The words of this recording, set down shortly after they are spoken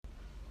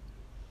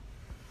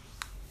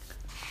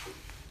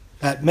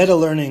At Meta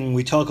Learning,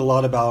 we talk a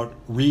lot about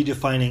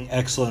redefining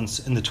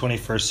excellence in the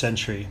 21st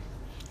century.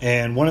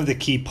 And one of the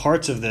key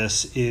parts of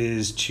this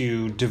is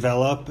to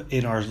develop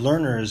in our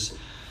learners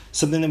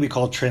something that we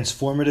call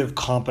transformative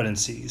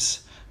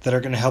competencies that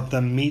are going to help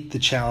them meet the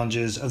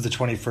challenges of the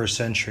 21st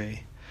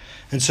century.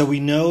 And so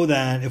we know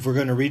that if we're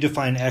going to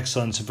redefine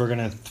excellence, if we're going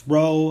to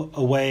throw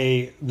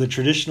away the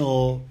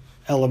traditional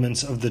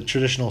elements of the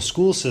traditional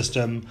school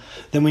system,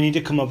 then we need to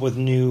come up with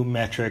new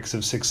metrics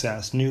of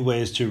success, new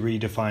ways to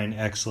redefine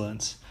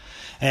excellence.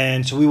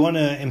 And so we want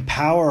to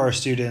empower our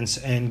students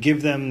and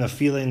give them the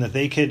feeling that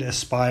they could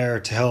aspire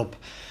to help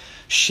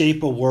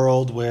shape a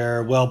world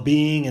where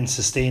well-being and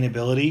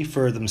sustainability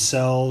for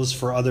themselves,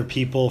 for other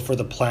people, for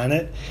the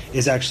planet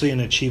is actually an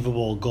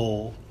achievable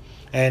goal.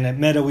 And at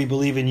Meta, we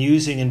believe in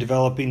using and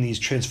developing these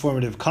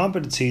transformative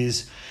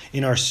competencies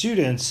in our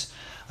students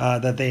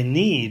that they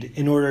need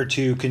in order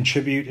to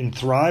contribute and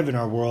thrive in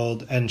our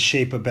world and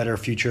shape a better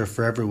future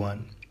for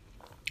everyone.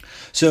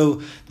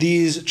 So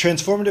these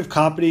transformative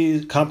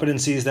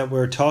competencies that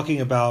we're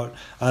talking about,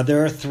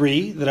 there are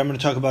three that I'm going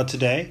to talk about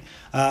today.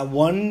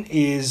 One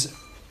is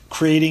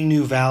creating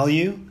new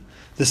value.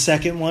 The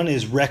second one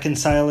is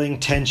reconciling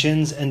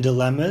tensions and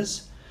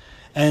dilemmas.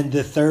 And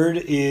the third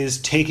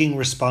is taking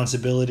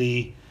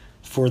responsibility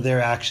for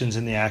their actions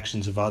and the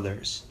actions of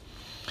others.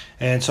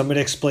 And so I'm going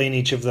to explain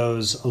each of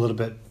those a little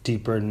bit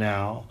deeper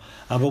now.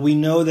 But we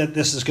know that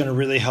this is going to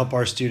really help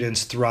our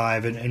students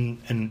thrive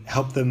and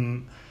help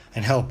them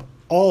and help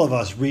all of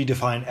us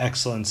redefine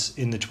excellence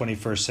in the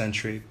 21st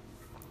century.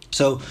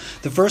 So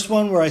the first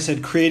one where I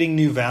said creating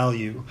new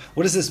value,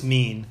 what does this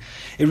mean?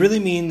 It really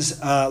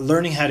means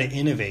learning how to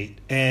innovate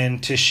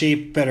and to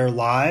shape better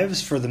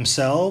lives for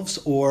themselves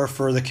or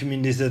for the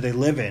communities that they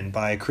live in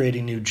by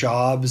creating new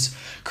jobs,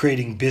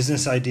 creating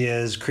business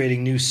ideas,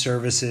 creating new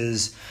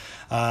services,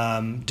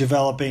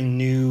 developing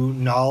new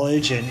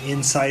knowledge and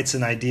insights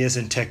and ideas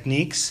and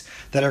techniques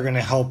that are going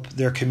to help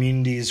their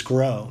communities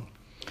grow.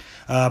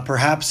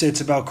 Perhaps it's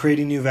about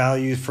creating new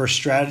value for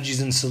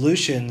strategies and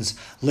solutions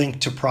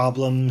linked to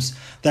problems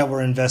that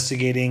we're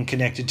investigating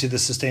connected to the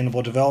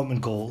Sustainable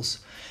Development Goals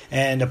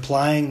and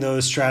applying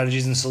those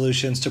strategies and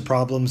solutions to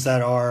problems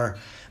that are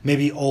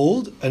maybe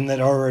old and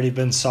that already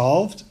been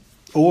solved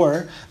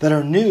or that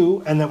are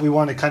new and that we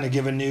want to kind of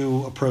give a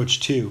new approach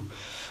to.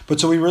 But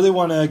so we really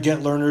want to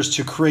get learners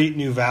to create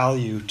new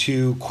value,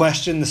 to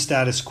question the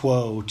status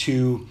quo,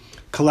 to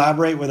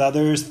collaborate with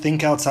others,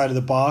 think outside of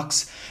the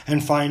box,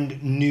 and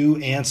find new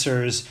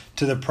answers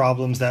to the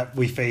problems that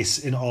we face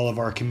in all of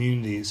our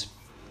communities.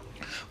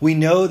 We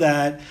know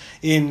that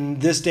in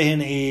this day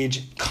and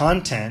age,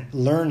 content,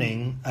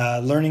 learning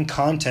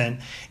content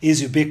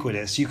is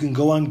ubiquitous. You can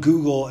go on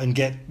Google and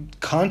get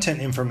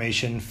content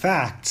information,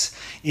 facts,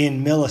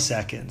 in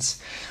milliseconds.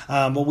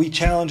 What we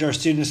challenge our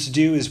students to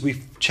do is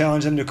we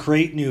challenge them to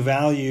create new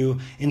value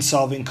in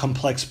solving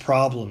complex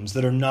problems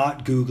that are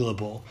not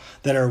Googleable,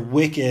 that are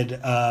wicked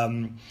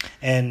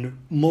and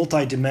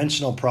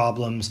multidimensional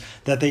problems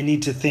that they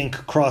need to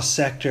think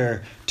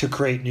cross-sector to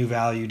create new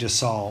value to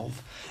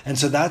solve. And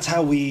so that's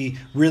how we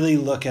really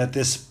look at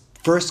this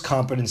first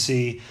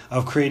competency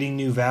of creating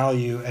new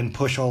value and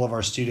push all of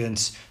our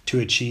students to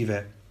achieve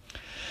it.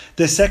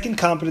 The second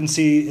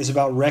competency is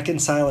about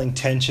reconciling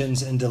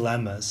tensions and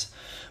dilemmas,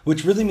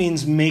 which really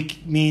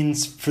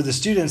means for the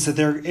students that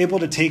they're able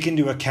to take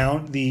into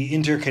account the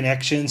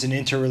interconnections and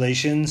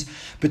interrelations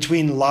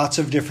between lots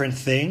of different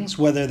things,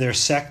 whether they're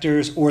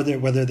sectors or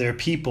whether they're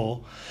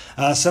people.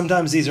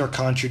 Sometimes these are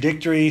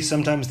contradictory.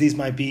 Sometimes these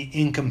might be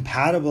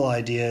incompatible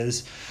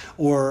ideas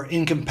or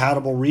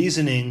incompatible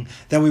reasoning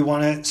that we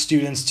want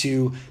students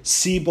to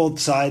see both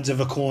sides of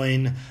a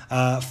coin,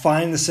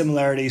 find the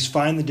similarities,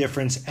 find the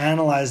difference,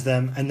 analyze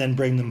them, and then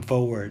bring them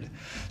forward.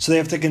 So they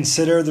have to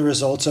consider the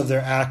results of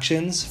their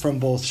actions from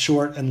both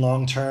short and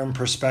long-term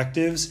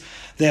perspectives.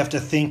 They have to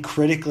think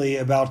critically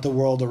about the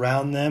world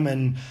around them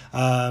and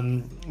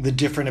the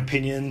different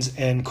opinions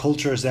and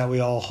cultures that we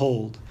all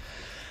hold.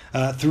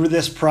 Through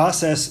this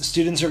process,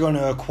 students are going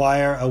to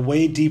acquire a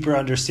way deeper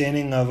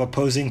understanding of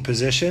opposing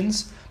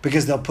positions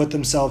because they'll put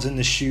themselves in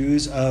the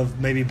shoes of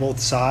maybe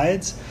both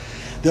sides.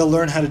 They'll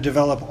learn how to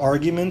develop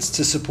arguments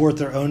to support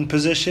their own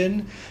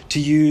position, to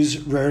use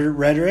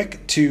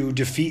rhetoric to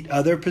defeat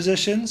other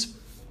positions,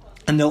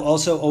 and they'll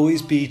also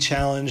always be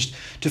challenged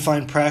to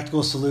find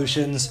practical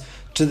solutions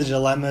to the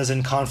dilemmas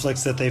and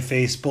conflicts that they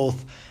face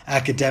both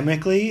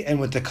academically and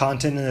with the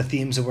content and the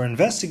themes that we're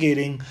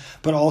investigating,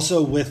 but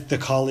also with the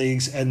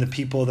colleagues and the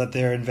people that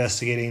they're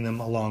investigating them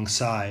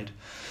alongside.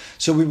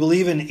 So we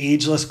believe in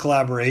ageless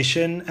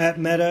collaboration at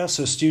Meta.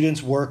 So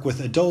students work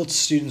with adults,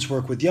 students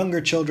work with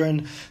younger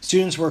children,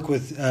 students work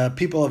with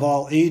people of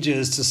all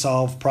ages to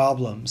solve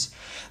problems.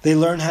 They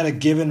learn how to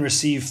give and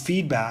receive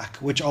feedback,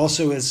 which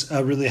also is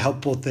a really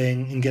helpful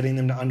thing in getting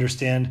them to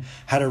understand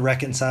how to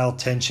reconcile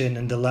tension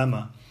and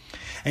dilemma.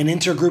 And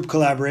intergroup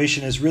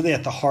collaboration is really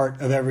at the heart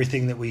of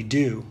everything that we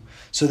do.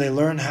 So they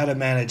learn how to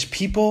manage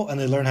people and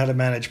they learn how to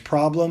manage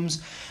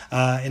problems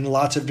in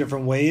lots of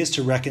different ways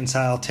to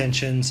reconcile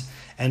tensions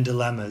and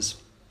dilemmas.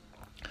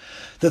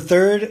 The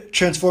third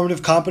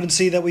transformative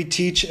competency that we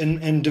teach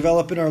and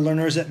develop in our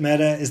learners at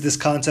Meta is this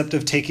concept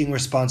of taking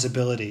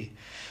responsibility,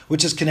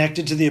 which is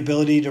connected to the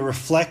ability to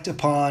reflect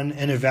upon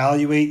and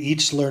evaluate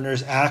each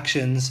learner's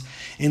actions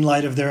in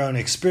light of their own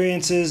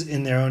experiences,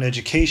 in their own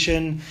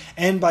education,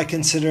 and by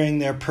considering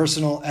their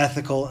personal,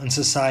 ethical, and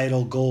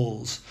societal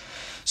goals.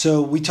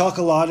 So we talk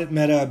a lot at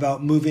Meta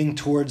about moving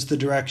towards the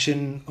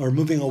direction or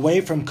moving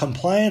away from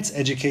compliance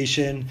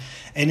education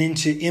and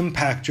into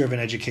impact-driven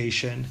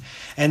education.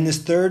 And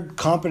this third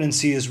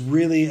competency is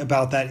really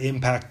about that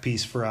impact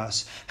piece for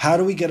us. How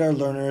do we get our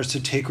learners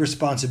to take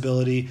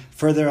responsibility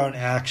for their own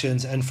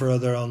actions and for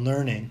their own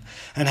learning?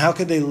 And how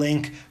could they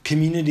link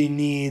community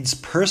needs,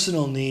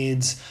 personal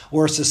needs,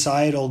 or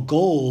societal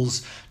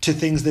goals to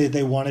things that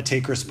they want to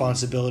take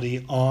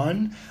responsibility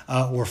on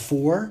or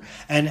for?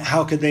 And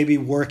how could they be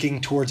working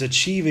towards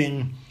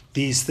achieving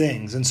these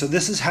things? And so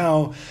this is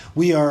how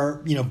we are,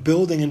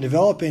 building and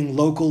developing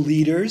local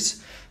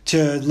leaders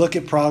to look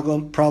at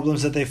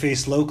problems that they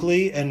face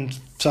locally and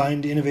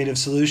find innovative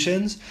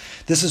solutions.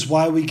 This is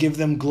why we give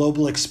them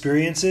global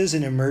experiences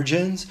and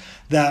immersions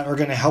that are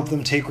going to help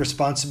them take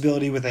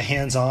responsibility with a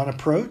hands-on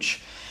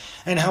approach,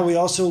 and how we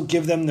also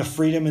give them the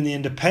freedom and the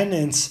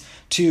independence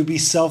to be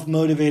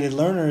self-motivated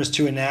learners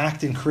to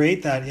enact and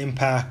create that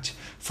impact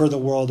for the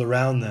world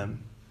around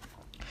them.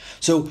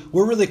 So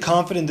we're really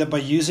confident that by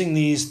using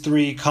these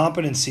three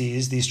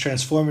competencies, these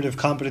transformative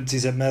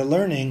competencies at Meta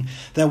Learning,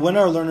 that when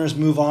our learners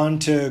move on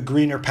to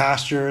greener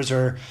pastures,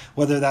 or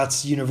whether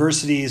that's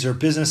universities or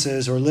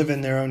businesses or live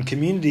in their own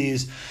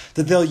communities,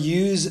 that they'll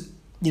use,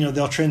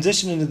 they'll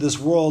transition into this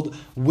world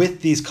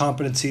with these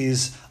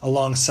competencies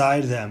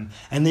alongside them.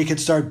 And they could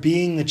start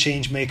being the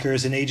change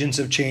makers and agents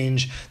of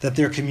change that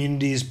their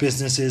communities,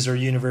 businesses, or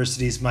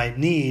universities might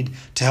need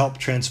to help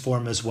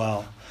transform as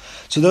well.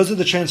 So those are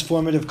the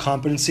transformative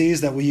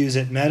competencies that we use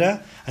at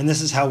Meta, and this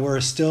is how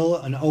we're still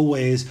and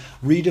always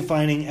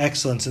redefining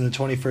excellence in the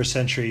 21st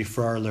century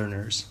for our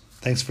learners.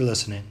 Thanks for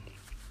listening.